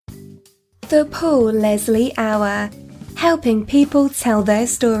The Paul Leslie Hour, helping people tell their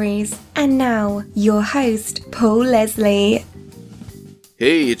stories. And now, your host, Paul Leslie.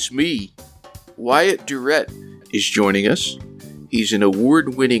 Hey, it's me. Wyatt Durrette is joining us. He's an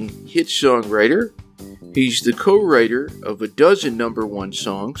award-winning hit songwriter. He's the co-writer of a dozen number one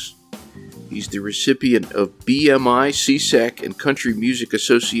songs. He's the recipient of BMI, CSAC, and Country Music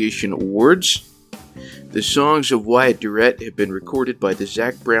Association awards. The songs of Wyatt Durrette have been recorded by the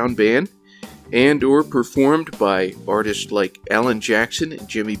Zac Brown Band and or performed by artists like Alan Jackson and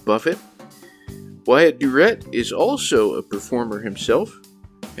Jimmy Buffett. Wyatt Durrette is also a performer himself,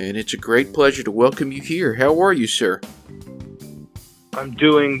 and it's a great pleasure to welcome you here. How are you, sir? I'm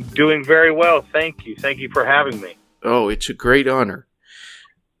doing very well, thank you. Thank you for having me. Oh, it's a great honor.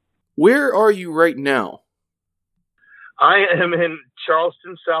 Where are you right now? I am in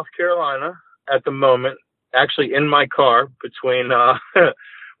Charleston, South Carolina at the moment, actually in my car between,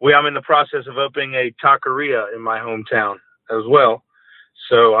 I'm in the process of opening a taqueria in my hometown as well.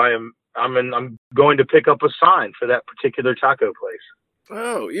 So I'm going to pick up a sign for that particular taco place.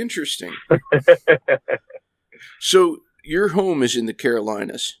 Oh, interesting. So your home is in the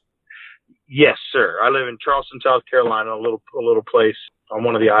Carolinas? Yes, sir. I live in Charleston, South Carolina, a little place on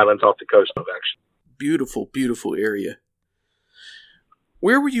one of the islands off the coast of actually. Beautiful, beautiful area.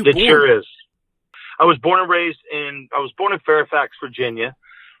 Where were you born? It sure is. I was born in Fairfax, Virginia.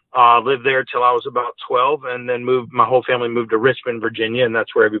 Lived there till I was about 12 and then my whole family moved to Richmond, Virginia, and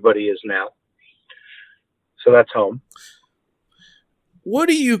that's where everybody is now. So that's home. What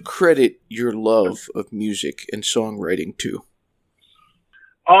do you credit your love of music and songwriting to?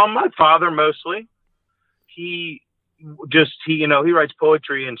 My father mostly. He writes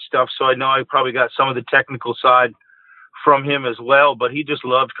poetry and stuff, so I know I probably got some of the technical side from him as well, but he just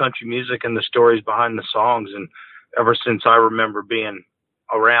loved country music and the stories behind the songs. And ever since I remember being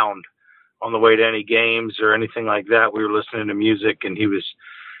around on the way to any games or anything like that, we were listening to music and he was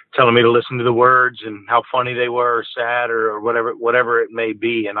telling me to listen to the words and how funny they were or sad or whatever it may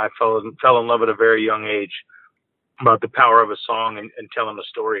be. And I fell in love at a very young age about the power of a song and telling a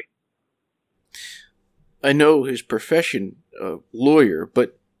story. I know his profession, lawyer,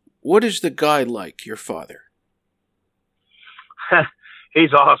 but what is the guy like, your father?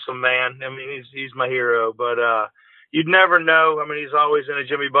 He's awesome, man. I mean, he's my hero, but you'd never know. I mean, he's always in a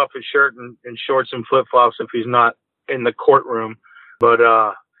Jimmy Buffett shirt and shorts and flip-flops if he's not in the courtroom. But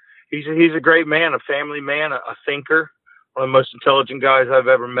he's a great man, a family man, a thinker, one of the most intelligent guys I've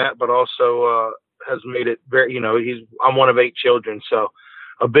ever met, but also has made it very, I'm one of 8 children, so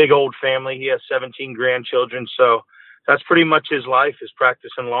a big old family. He has 17 grandchildren, so that's pretty much his life, is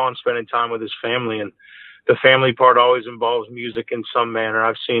practicing law and spending time with his family. And the family part always involves music in some manner.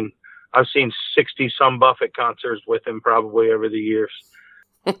 I've seen 60 some Buffett concerts with him probably over the years.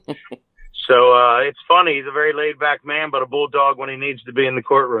 So it's funny. He's a very laid back man, but a bulldog when he needs to be in the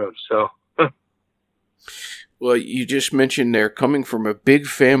courtroom. So, well, you just mentioned they're coming from a big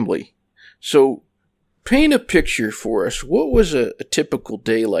family. So paint a picture for us. What was a typical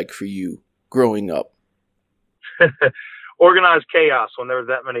day like for you growing up? Organized chaos when there was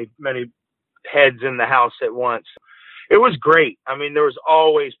that many heads in the house at once. It was great. I mean, there was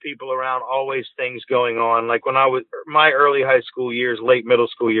always people around, always things going on. Like when I was my early high school years, late middle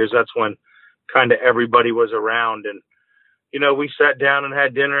school years, that's when kind of everybody was around. And, we sat down and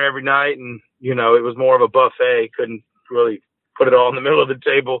had dinner every night and, it was more of a buffet. Couldn't really put it all in the middle of the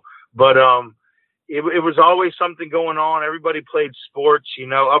table. But it was always something going on. Everybody played sports,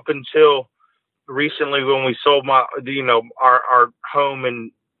 up until recently when we sold our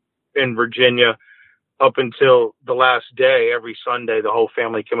home in Virginia. Up until the last day, every Sunday, the whole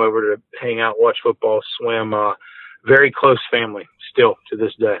family came over to hang out, watch football, swim. Very close family still to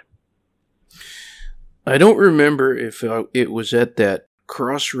this day. I don't remember if it was at that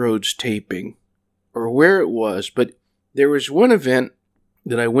Crossroads taping or where it was, but there was one event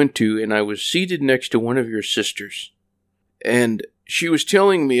that I went to and I was seated next to one of your sisters. And she was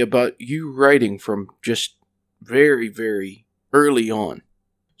telling me about you writing from just very, very early on.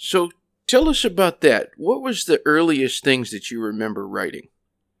 So tell us about that. What was the earliest things that you remember writing?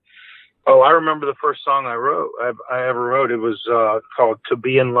 Oh, I remember the first song I ever wrote. It was called "To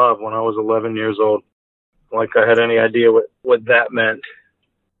Be in Love" when I was 11 years old. Like I had any idea what that meant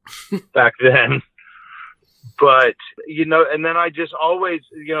back then. But, and then I just always,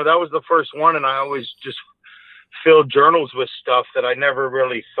 that was the first one. And I always just filled journals with stuff that I never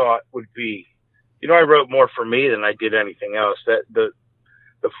really thought would be, I wrote more for me than I did anything else. That the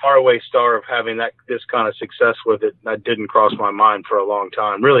faraway star of having this kind of success with it, that didn't cross my mind for a long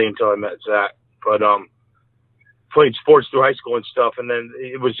time, really until I met Zach. But played sports through high school and stuff. And then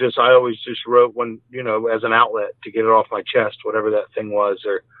it was just, I always just wrote when, as an outlet to get it off my chest, whatever that thing was,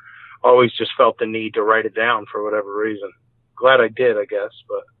 or always just felt the need to write it down for whatever reason. Glad I did, I guess,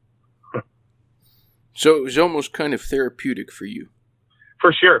 but. So it was almost kind of therapeutic for you.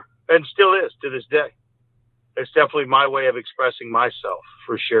 For sure. And still is to this day. It's definitely my way of expressing myself,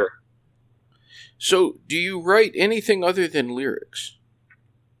 for sure. So do you write anything other than lyrics?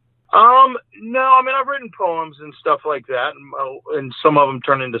 No, I mean, I've written poems and stuff like that, and some of them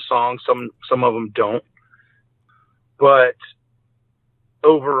turn into songs, some of them don't. But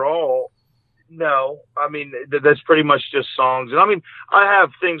overall, no. I mean, that's pretty much just songs. And I mean, I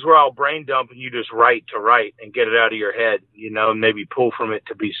have things where I'll brain dump and you just write to write and get it out of your head, and maybe pull from it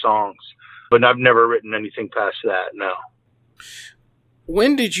to be songs. But I've never written anything past that, no.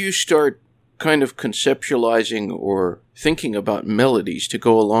 When did you start kind of conceptualizing or thinking about melodies to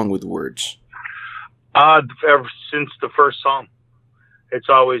go along with words? Ever since the first song. It's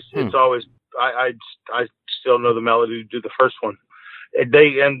always I still know the melody to do the first one.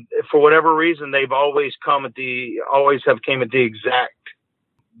 And for whatever reason, they've always came at the exact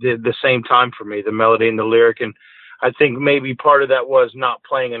the same time for me, the melody and the lyric. And I think maybe part of that was not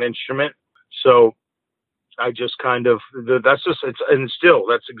playing an instrument. So I just that's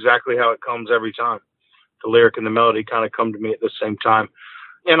exactly how it comes every time. The lyric and the melody kind of come to me at the same time.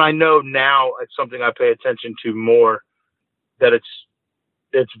 And I know now it's something I pay attention to more, that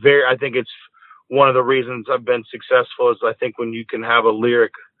I think it's one of the reasons I've been successful is I think when you can have the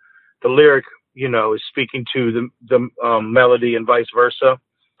lyric, is speaking to the melody and vice versa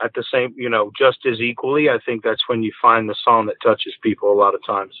at the same, just as equally. I think that's when you find the song that touches people a lot of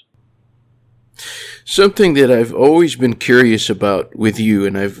times. Something that I've always been curious about with you,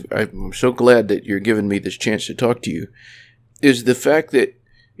 and I'm so glad that you're giving me this chance to talk to you, is the fact that,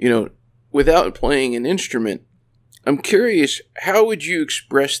 without playing an instrument, I'm curious, how would you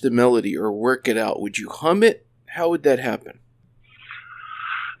express the melody or work it out? Would you hum it? How would that happen?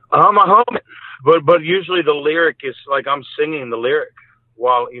 I hum it, but usually the lyric is like I'm singing the lyric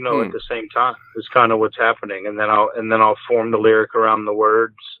while, at the same time. It's kind of what's happening, and then I'll form the lyric around the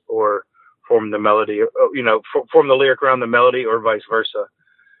words, or form the melody, form the lyric around the melody, or vice versa.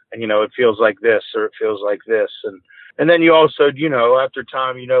 And, it feels like this, or it feels like this. And then you also, after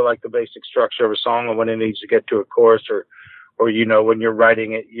time, like the basic structure of a song and when it needs to get to a chorus, or when you're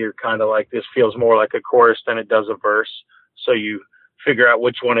writing it, you're kind of like, this feels more like a chorus than it does a verse. So you figure out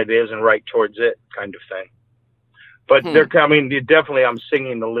which one it is and write towards it, kind of thing. But definitely I'm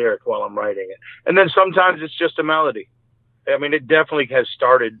singing the lyric while I'm writing it. And then sometimes it's just a melody. I mean, it definitely has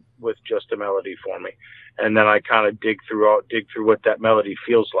started with just a melody for me. And then I kind of dig through what that melody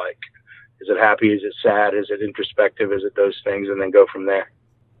feels like. Is it happy? Is it sad? Is it introspective? Is it those things? And then go from there.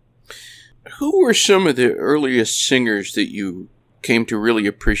 Who were some of the earliest singers that you came to really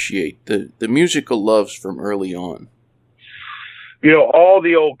appreciate, the musical loves from early on? All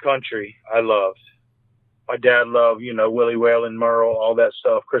the old country I loved. My dad loved, Willie Whalen, Merle, all that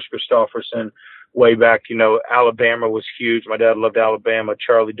stuff, Chris Christopherson. Way back, Alabama was huge. My dad loved Alabama,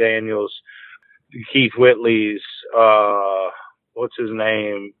 Charlie Daniels, Keith Whitley's, what's his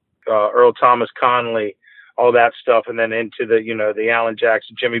name? Earl Thomas Conley, all that stuff. And then into the Alan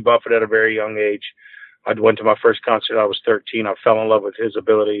Jackson, Jimmy Buffett at a very young age. I went to my first concert. I was 13. I fell in love with his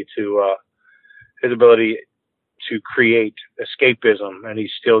ability to create escapism, and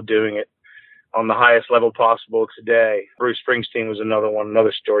he's still doing it on the highest level possible today. Bruce Springsteen was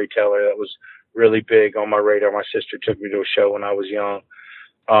another storyteller that was really big on my radar. My sister took me to a show when I was young.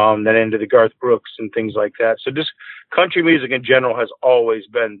 Then into the Garth Brooks and things like that. So just country music in general has always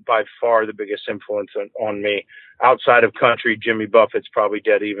been by far the biggest influence on me. Outside of country, Jimmy Buffett's probably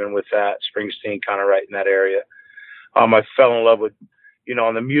dead even with that. Springsteen kind of right in that area. I fell in love with,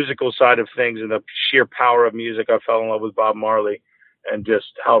 on the musical side of things and the sheer power of music, I fell in love with Bob Marley and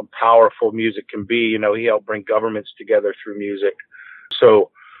just how powerful music can be. He helped bring governments together through music.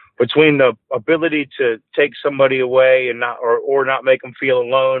 So between the ability to take somebody away and not make them feel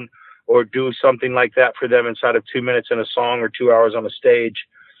alone, or do something like that for them inside of 2 minutes in a song or 2 hours on a stage,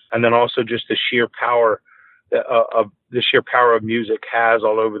 and then also just the sheer power of music has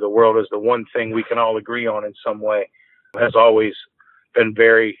all over the world is the one thing we can all agree on in some way, has always been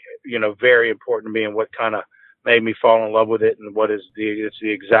very, very important to me, and what kind of made me fall in love with it, and it's the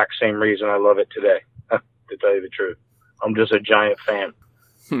exact same reason I love it today, to tell you the truth. I'm just a giant fan.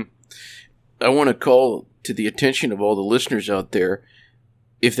 I want to call to the attention of all the listeners out there,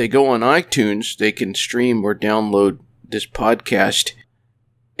 if they go on iTunes, they can stream or download this podcast.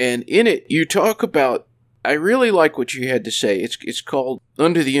 And in it, you talk about, I really like what you had to say. It's called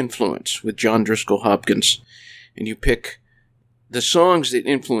Under the Influence with John Driscoll Hopkins. and you pick the songs that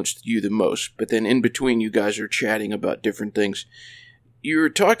influenced you the most, but then in between you guys are chatting about different things. You're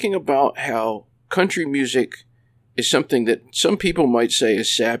talking about how country music is something that some people might say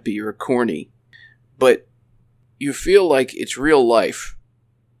is sappy or corny, but you feel like it's real life.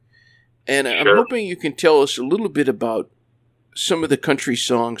 And I'm hoping you can tell us a little bit about some of the country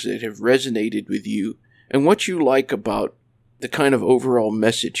songs that have resonated with you and what you like about the kind of overall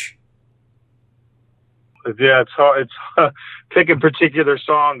message. Yeah, it's hard. It's picking particular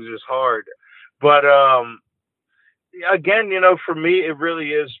songs is hard, but again, for me, it really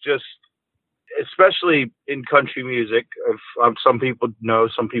is just, especially in country music. Some people know,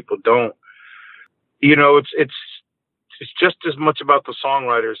 some people don't. It's just as much about the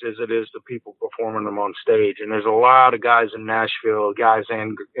songwriters as it is the people performing them on stage. And there's a lot of guys in Nashville, guys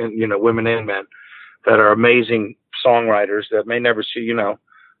and women and men, that are amazing songwriters that may never see,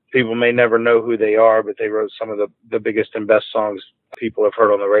 people may never know who they are, but they wrote some of the biggest and best songs people have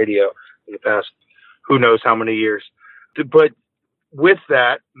heard on the radio in the past who knows how many years. But with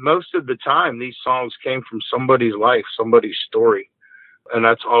that, most of the time, these songs came from somebody's life, somebody's story. And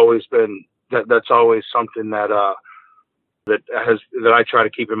that's always been, that's always something that I try to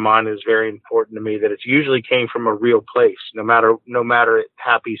keep in mind is very important to me, that it's usually came from a real place, no matter it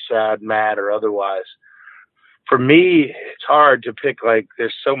happy, sad, mad, or otherwise. For me, it's hard to pick,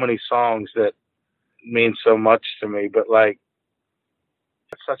 there's so many songs that mean so much to me, but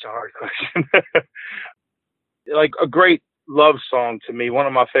it's such a hard question. A great love song to me, one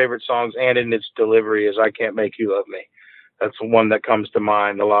of my favorite songs, and in its delivery, is I Can't Make You Love Me. That's the one that comes to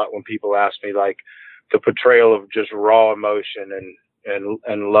mind a lot when people ask me, the portrayal of just raw emotion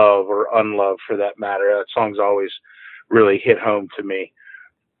and love, or unlove for that matter. That song's always really hit home to me.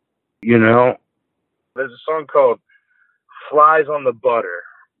 There's a song called Flies on the Butter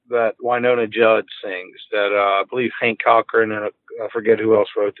that Wynonna Judd sings that I believe Hank Cochran and I forget who else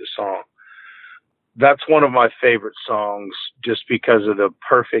wrote the song. That's one of my favorite songs just because of the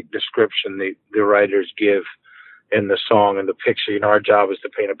perfect description the writers give in the song and the picture. Our job is to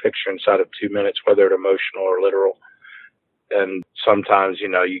paint a picture inside of 2 minutes, whether it's emotional or literal. And sometimes,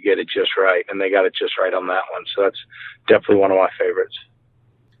 you get it just right, and they got it just right on that one. So that's definitely one of my favorites.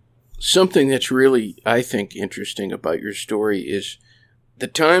 Something that's really, I think, interesting about your story is the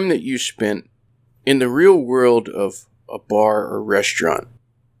time that you spent in the real world of a bar or restaurant.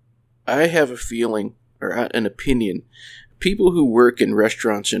 I have a feeling, or an opinion, people who work in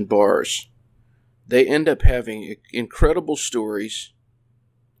restaurants and bars, they end up having incredible stories,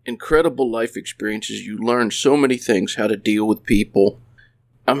 incredible life experiences. You learn so many things, how to deal with people.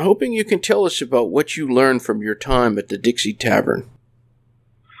 I'm hoping you can tell us about what you learned from your time at the Dixie Tavern.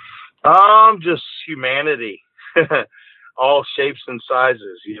 Just humanity, all shapes and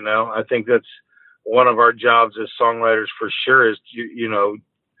sizes. I think that's one of our jobs as songwriters for sure, is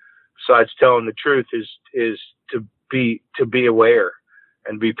besides telling the truth, is to be aware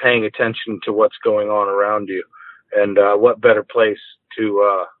and be paying attention to what's going on around you. And what better place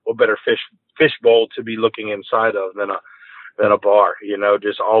what better fishbowl to be looking inside of than a bar?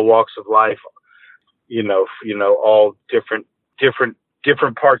 Just all walks of life. All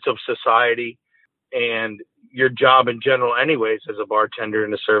different parts of society, and your job in general, anyways, as a bartender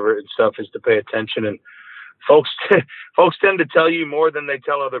and a server and stuff, is to pay attention. And folks tend to tell you more than they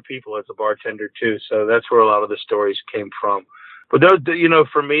tell other people as a bartender too. So that's where a lot of the stories came from. But those,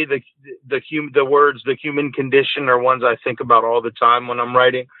 for me, the words, the human condition, are ones I think about all the time when I'm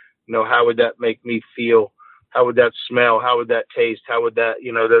writing. How would that make me feel? How would that smell? How would that taste? How would that,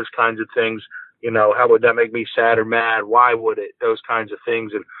 those kinds of things. How would that make me sad or mad? Why would it? Those kinds of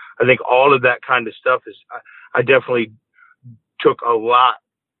things. And I think all of that kind of stuff is, I definitely took a lot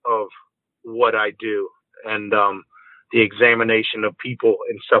of what I do and the examination of people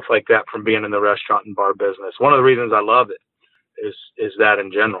and stuff like that from being in the restaurant and bar business. One of the reasons I love it is that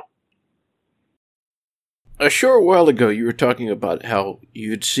in general. A short while ago, you were talking about how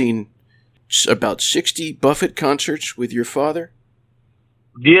you'd seen about 60 Buffett concerts with your father.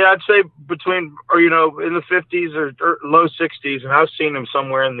 Yeah, I'd say between, in the 50s or low 60s, and I've seen him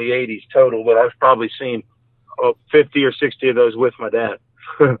somewhere in the 80s total, but I've probably seen 50 or 60 of those with my dad.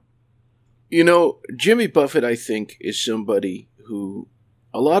 Jimmy Buffett, I think, is somebody who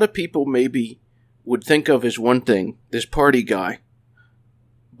a lot of people maybe would think of as one thing, this party guy,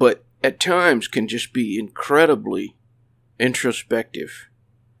 but at times can just be incredibly introspective.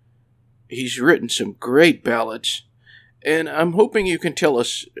 He's written some great ballads. And I'm hoping you can tell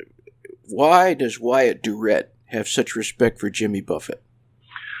us, why does Wyatt Durrette have such respect for Jimmy Buffett?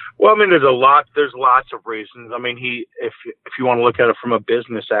 Well, there's lots of reasons. If you want to look at it from a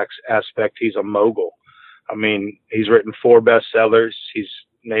business aspect, he's a mogul. I mean, he's written 4 bestsellers. He's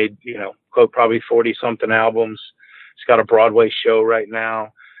made, probably 40 something albums. He's got a Broadway show right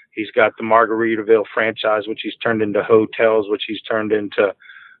now. He's got the Margaritaville franchise, which he's turned into hotels, which he's turned into,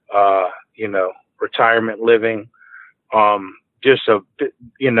 retirement living. What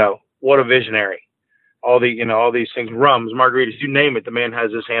a visionary. All these things, rums, margaritas, you name it. The man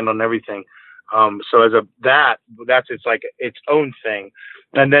has his hand on everything. So that's it's like its own thing.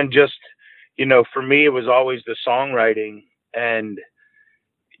 And then just, for me, it was always the songwriting and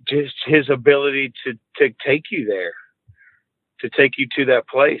just his ability to take you there, to take you to that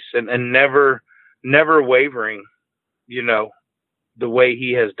place, and never wavering, the way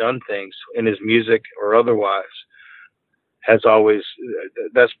he has done things in his music or otherwise has always,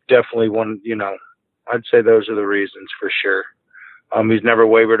 that's definitely one, I'd say those are the reasons for sure. He's never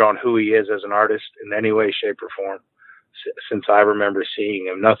wavered on who he is as an artist in any way, shape, or form since I remember seeing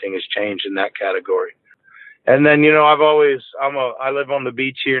him. Nothing has changed in that category. And then, I live on the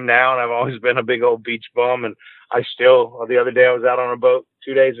beach here now, and I've always been a big old beach bum. And the other day I was out on a boat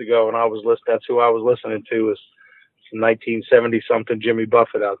 2 days ago, and that's who I was listening to, was some 1970 something Jimmy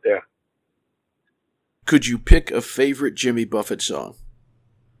Buffett out there. Could you pick a favorite Jimmy Buffett song?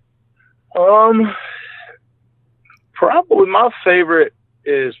 Probably my favorite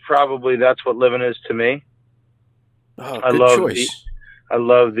is probably That's What Living Is to Me. Oh, good choice. I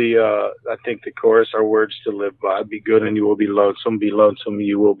think the chorus, our words to live by: be good and you will be lonesome,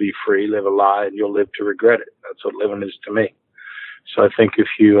 you will be free, live a lie and you'll live to regret it. That's what living is to me. So I think if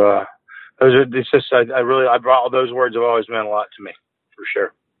you, I brought all those words have always meant a lot to me, for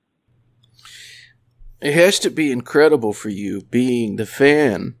sure. It has to be incredible for you, being the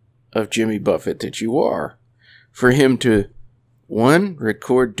fan of Jimmy Buffett that you are, for him to, one,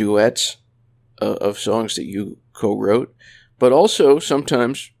 record duets of songs that you co-wrote, but also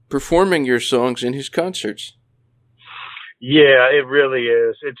sometimes performing your songs in his concerts. Yeah, it really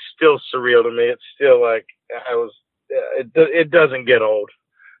is. It's still surreal to me. It's still like it doesn't get old.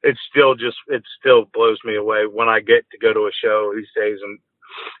 It still blows me away when I get to go to a show these days,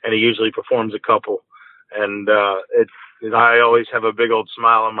 and he usually performs a couple, and I always have a big old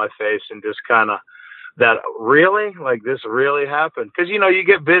smile on my face and just kind of that, really, like, this really happened. Because you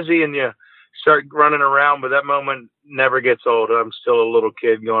get busy and you start running around, but that moment never gets old. I'm still a little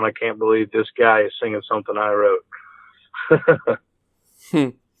kid going, I can't believe this guy is singing something I wrote.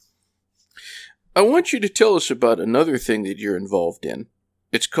 I want you to tell us about another thing that you're involved in.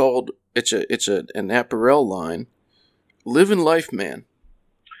 It's an apparel line, Livin' Life Man.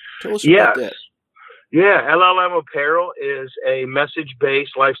 Tell us about that. Yeah, LLM Apparel is a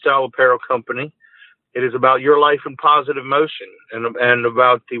message-based lifestyle apparel company. It is about your life in positive motion, and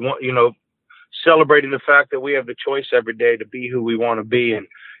about celebrating the fact that we have the choice every day to be who we want to be, and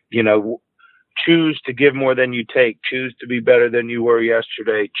choose to give more than you take, choose to be better than you were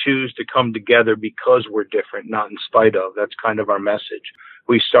yesterday, choose to come together because we're different, not in spite of. That's kind of our message.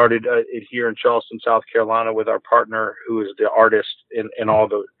 We started it here in Charleston, South Carolina, with our partner, who is the artist in all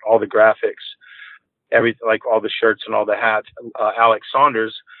the graphics, everything, like all the shirts and all the hats, Alex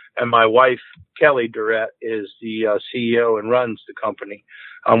Saunders. And my wife, Kelly Durrette, is the CEO and runs the company.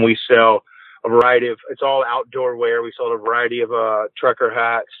 We sell a variety of, it's all outdoor wear. We sell a variety of trucker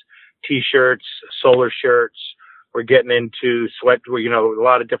hats, T-shirts, solar shirts. We're getting into sweat, a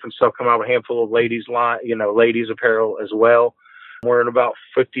lot of different stuff coming out, a handful of ladies apparel as well. We're in about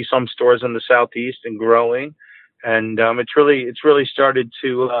 50 some stores in the Southeast and growing. And it's really started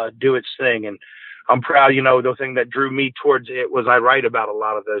to do its thing. And I'm proud, the thing that drew me towards it was I write about a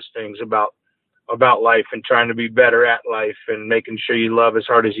lot of those things about life and trying to be better at life and making sure you love as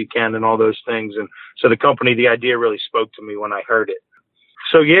hard as you can and all those things. And so the idea really spoke to me when I heard it.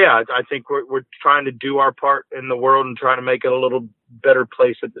 So yeah, I think we're trying to do our part in the world and trying to make it a little better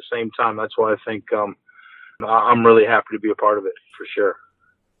place at the same time. That's why I think I'm really happy to be a part of it, for sure.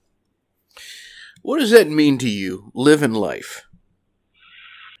 What does that mean to you, living life?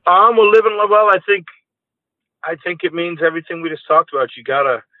 I think it means everything we just talked about. You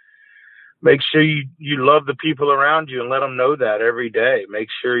gotta make sure you love the people around you and let them know that every day. Make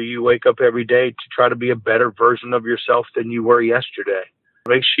sure you wake up every day to try to be a better version of yourself than you were yesterday.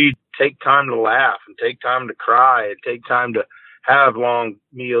 Make sure you take time to laugh and take time to cry and take time to have long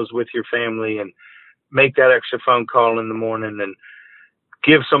meals with your family and make that extra phone call in the morning and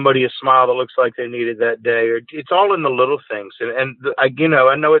give somebody a smile that looks like they needed that day. It's all in the little things. And I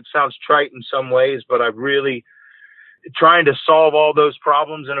know it sounds trite in some ways, but I'm really trying to solve all those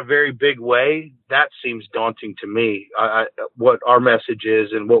problems in a very big way. That seems daunting to me. What our message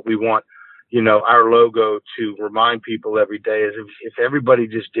is and what we want, our logo to remind people every day is if everybody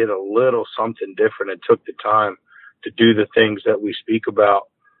just did a little something different and took the time to do the things that we speak about,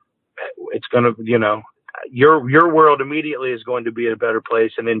 it's going to, your world immediately is going to be a better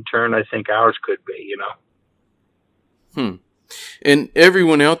place. And in turn, I think ours could be, And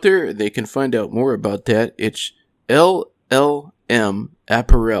everyone out there, they can find out more about that. It's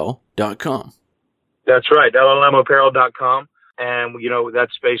llmapparel.com. That's right. llmapparel.com. And,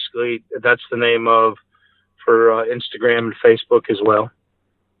 that's the name for Instagram and Facebook as well.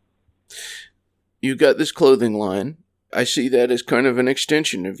 You got this clothing line. I see that as kind of an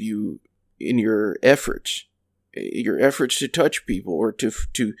extension of you in your efforts to touch people or to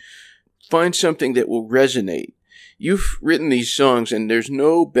find something that will resonate. You've written these songs, and there's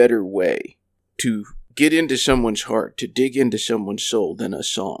no better way to get into someone's heart, to dig into someone's soul than a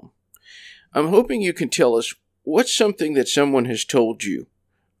song. I'm hoping you can tell us what's something that someone has told you,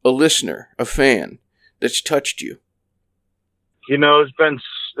 a listener, a fan, that's touched you. There's been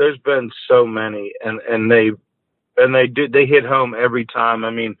so many, and they hit home every time.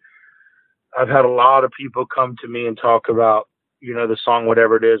 I mean, I've had a lot of people come to me and talk about, the song,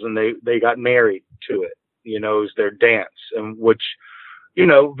 whatever it is, and they got married to it. It was their dance, and which,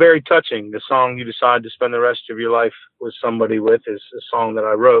 very touching. The song you decide to spend the rest of your life with somebody with is a song that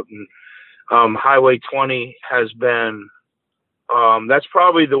I wrote, and Highway 20 has been, that's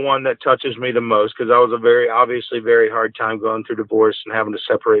probably the one that touches me the most, because that was a very hard time going through divorce and having to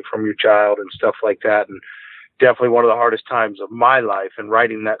separate from your child and stuff like that. And definitely one of the hardest times of my life, and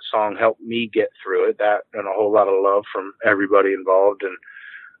writing that song helped me get through it, that and a whole lot of love from everybody involved. And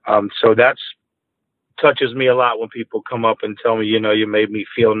so that's touches me a lot when people come up and tell me, you made me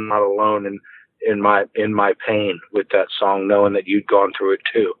feel not alone in my pain with that song, knowing that you'd gone through it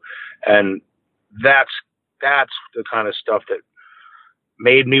too. And that's the kind of stuff that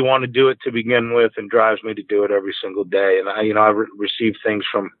made me want to do it to begin with, and drives me to do it every single day. And I received things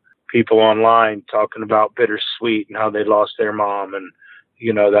from people online talking about Bittersweet and how they lost their mom, and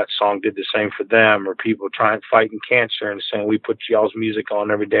that song did the same for them, or people fighting cancer and saying, we put y'all's music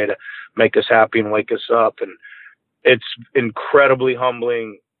on every day to make us happy and wake us up. And it's incredibly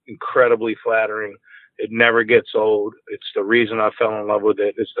humbling, incredibly flattering. It never gets old. It's the reason I fell in love with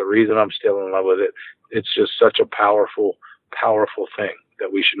it. It's the reason I'm still in love with it. It's just such a powerful, powerful thing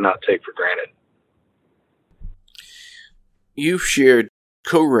that we should not take for granted. You've shared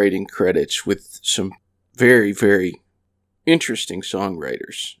co-writing credits with some very, very interesting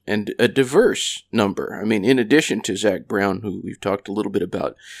songwriters, and a diverse number. I mean, in addition to Zach Brown, who we've talked a little bit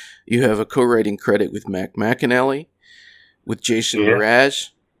about, you have a co-writing credit with Mac McAnally, with Jason Mraz,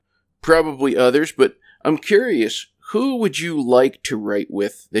 probably others, but I'm curious, who would you like to write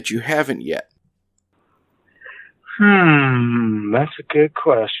with that you haven't yet? That's a good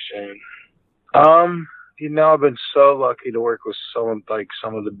question. I've been so lucky to work with some of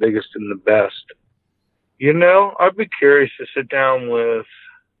the biggest and the best. I'd be curious to sit down with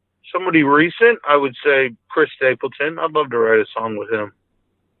somebody recent. I would say Chris Stapleton. I'd love to write a song with him.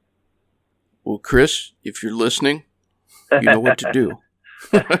 Well, Chris, if you're listening, you know what to do.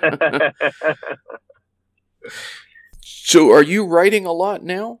 So are you writing a lot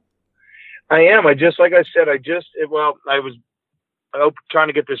now? I am. I was trying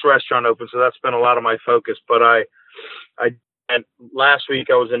to get this restaurant open, so that's been a lot of my focus. But and last week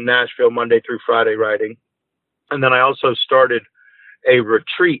I was in Nashville Monday through Friday writing. And then I also started a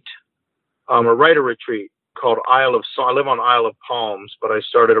retreat, a writer retreat called Isle of Song. I live on Isle of Palms, but I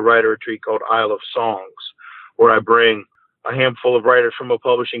started a writer retreat called Isle of Songs, where I bring a handful of writers from a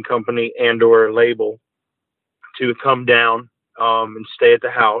publishing company and or a label to come down and stay at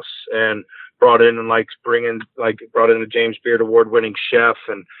the house, and brought in a James Beard award-winning chef,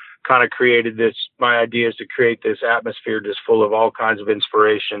 and kind of created my idea is to create this atmosphere just full of all kinds of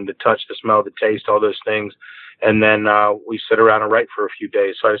inspiration, the touch, the smell, the taste, all those things. And then we sit around and write for a few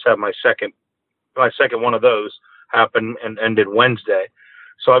days. So I just had my second one of those happen and ended Wednesday.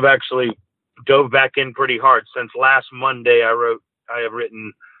 So I've actually dove back in pretty hard. Since last Monday, I have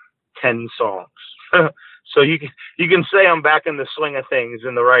written 10 songs. So you can say I'm back in the swing of things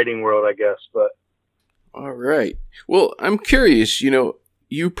in the writing world, I guess. But all right. Well, I'm curious,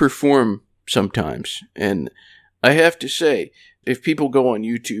 you perform sometimes, and I have to say, if people go on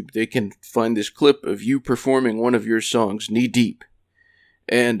YouTube, they can find this clip of you performing one of your songs, Knee Deep.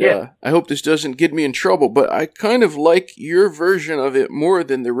 And I hope this doesn't get me in trouble, but I kind of like your version of it more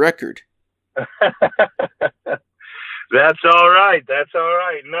than the record. That's all right.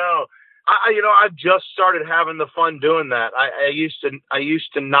 No, I've just started having the fun doing that. I used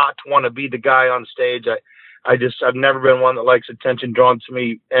to not want to be the guy on stage. I've never been one that likes attention drawn to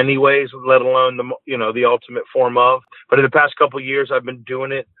me anyways, let alone the ultimate form of. But in the past couple of years, I've been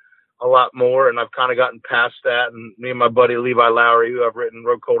doing it a lot more, and I've kind of gotten past that. And me and my buddy Levi Lowry, who I've written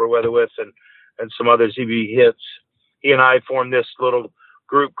Road Colder Weather with, and some other ZB hits, he and I formed this little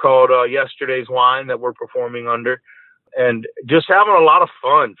group called Yesterday's Wine that we're performing under, and just having a lot of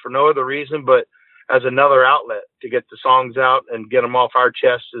fun for no other reason but as another outlet to get the songs out and get them off our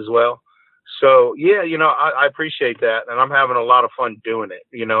chests as well. So yeah, I appreciate that, and I'm having a lot of fun doing it,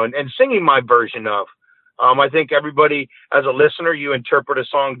 and singing my version of. I think everybody, as a listener, you interpret a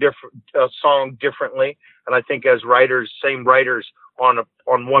song differently, and I think as writers, same writers on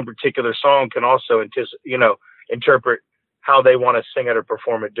one particular song can also interpret how they want to sing it or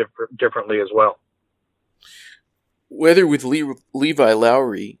perform it differently as well. Whether with Levi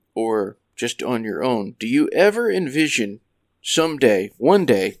Lowry or just on your own, do you ever envision one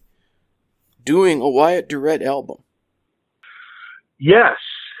day, doing a Wyatt Durrette album? Yes.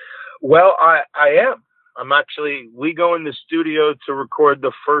 Well, I am. We go in the studio to record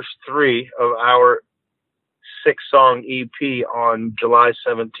the first 3 of our 6-song EP on July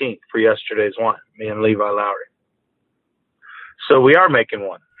 17th for Yesterday's Wine, me and Levi Lowry. So we are making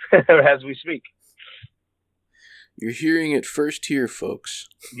one as we speak. You're hearing it first here, folks.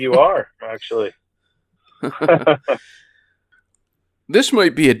 You are, actually. This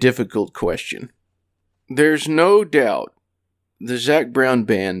might be a difficult question. There's no doubt the Zac Brown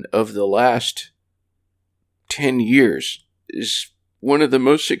Band of the last 10 years is one of the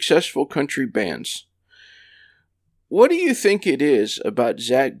most successful country bands. What do you think it is about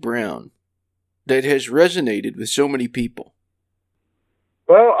Zac Brown that has resonated with so many people?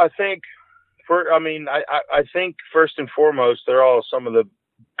 Well, I think I think first and foremost, they're all some of the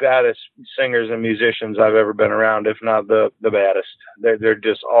baddest singers and musicians I've ever been around, if not the baddest. They're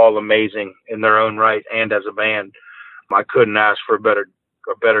just all amazing in their own right, and as a band, I couldn't ask for a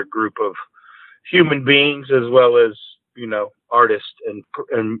better group of human beings, as well as artists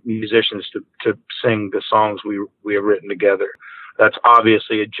and musicians to sing the songs we have written together. That's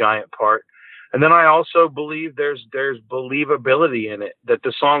obviously a giant part. And then I also believe there's believability in it, that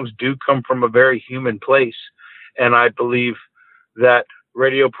the songs do come from a very human place. And I believe that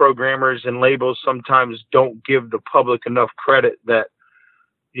radio programmers and labels sometimes don't give the public enough credit that,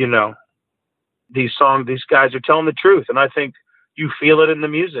 these guys are telling the truth. And I think you feel it in the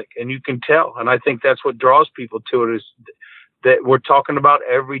music, and you can tell. And I think that's what draws people to it, is that we're talking about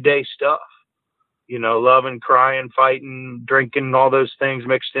everyday stuff. Loving, crying, fighting, drinking, all those things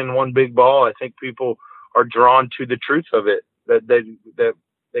mixed in one big ball. I think people are drawn to the truth of it, that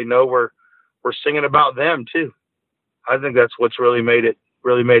they know we're singing about them too. I think that's what's really made it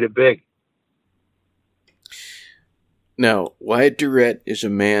big. Now, Wyatt Durrette is a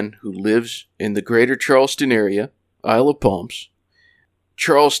man who lives in the greater Charleston area, Isle of Palms.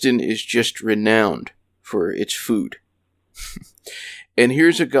 Charleston is just renowned for its food. And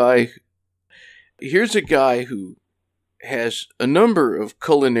here's a guy who has a number of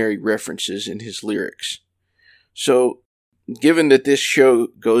culinary references in his lyrics. So, given that this show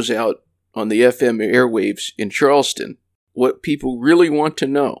goes out on the FM airwaves in Charleston, what people really want to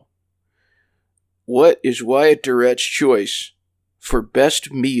know, what is Wyatt Durrette's choice for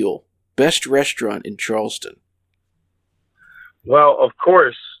best meal, best restaurant in Charleston? Well, of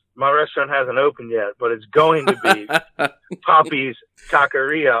course, my restaurant hasn't opened yet, but it's going to be Poppy's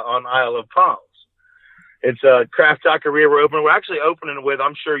Taqueria on Isle of Palms. It's a craft taqueria we're opening. We're actually opening with,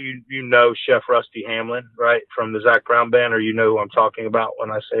 I'm sure you know Chef Rusty Hamlin, right, from the Zac Brown Band, or you know who I'm talking about when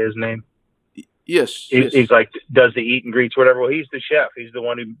I say his name? Yes. He's like, does the eat and greets, whatever. Well, he's the chef. He's the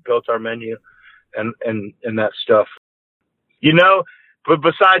one who built our menu and that stuff. But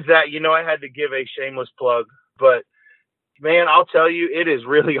besides that, I had to give a shameless plug. But, man, I'll tell you, it is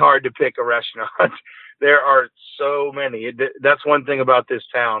really hard to pick a restaurant. There are so many. That's one thing about this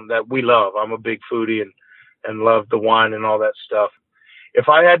town that we love. I'm a big foodie and love the wine and all that stuff. If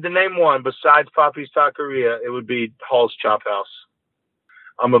I had to name one besides Poppy's Taqueria, it would be Hall's Chop House.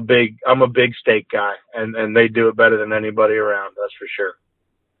 I'm a big steak guy, and they do it better than anybody around. That's for sure.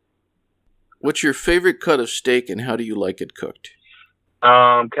 What's your favorite cut of steak, and how do you like it cooked?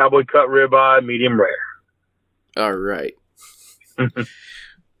 Cowboy cut ribeye, medium rare. All right.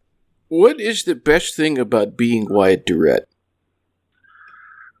 What is the best thing about being Wyatt Durrette?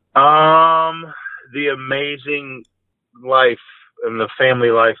 The amazing life and the family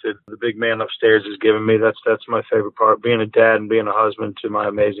life that the big man upstairs has given me. That's my favorite part. Being a dad and being a husband to my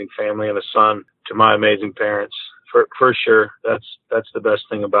amazing family, and a son to my amazing parents. For sure. That's the best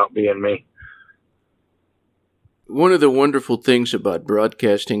thing about being me. One of the wonderful things about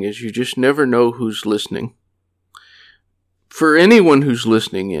broadcasting is you just never know who's listening. For anyone who's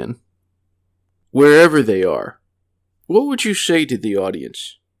listening in, wherever they are, what would you say to the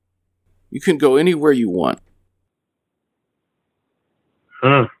audience? You can go anywhere you want.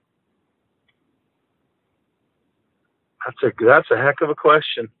 That's a heck of a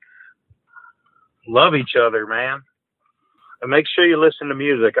question. Love each other, man. And make sure you listen to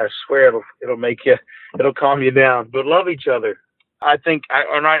music. I swear it'll calm you down. But love each other. I think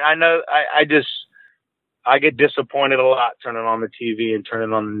I get disappointed a lot turning on the TV and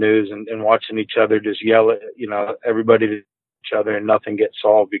turning on the news and watching each other just yell at, everybody to each other, and nothing gets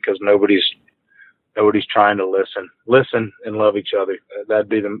solved because nobody's trying to listen. Listen and love each other.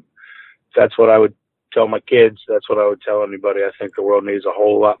 That's what I would tell my kids. That's what I would tell anybody. I think the world needs a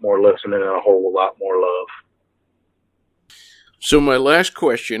whole lot more listening and a whole lot more love. So my last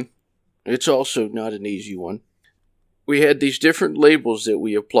question, it's also not an easy one. We had these different labels that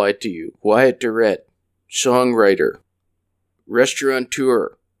we applied to you. Wyatt Durrette, songwriter,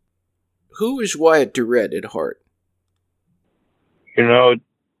 restaurateur. Who is Wyatt Durrette at heart?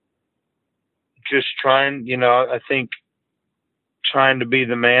 Just trying, I think trying to be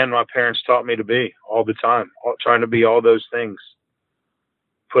the man my parents taught me to be all the time, trying to be all those things.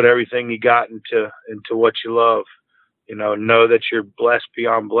 Put everything you got into what you love. Know that you're blessed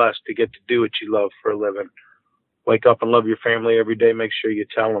beyond blessed to get to do what you love for a living. Wake up and love your family every day. Make sure you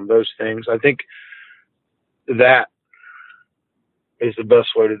tell them those things. I think that is the best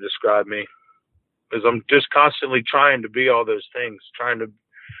way to describe me, because I'm just constantly trying to be all those things,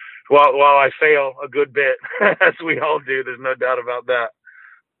 while I fail a good bit, as we all do. There's no doubt about that.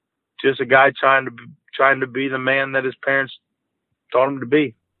 Just a guy trying to be the man that his parents taught him to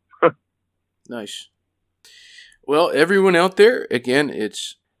be. Nice. Well, everyone out there, again,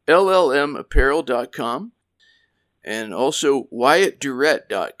 it's llmapparel.com and also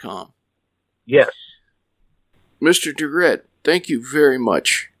wyattdurrette.com. Yes. Mr. Durrette, thank you very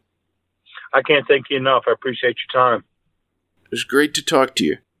much. I can't thank you enough. I appreciate your time. It was great to talk to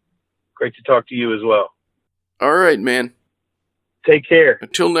you. Great to talk to you as well. All right, man. Take care.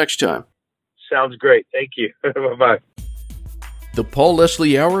 Until next time. Sounds great. Thank you. Bye-bye. The Paul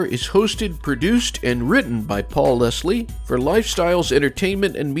Leslie Hour is hosted, produced, and written by Paul Leslie for Lifestyles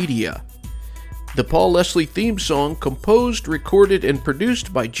Entertainment and Media. The Paul Leslie theme song composed, recorded, and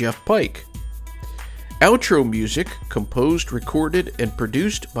produced by Jeff Pike. Outro music composed, recorded, and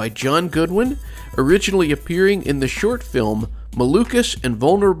produced by John Goodwin, originally appearing in the short film Malukas and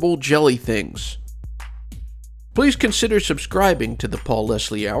Vulnerable Jelly Things. Please consider subscribing to the Paul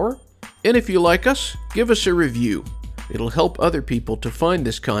Leslie Hour, and if you like us, give us a review. It'll help other people to find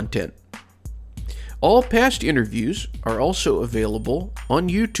this content. All past interviews are also available on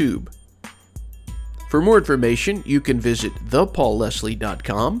YouTube. For more information, you can visit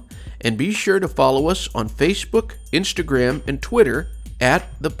thepaulleslie.com and be sure to follow us on Facebook, Instagram, and Twitter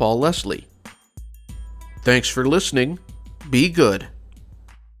 @ThePaulLeslie. Thanks for listening. Be good.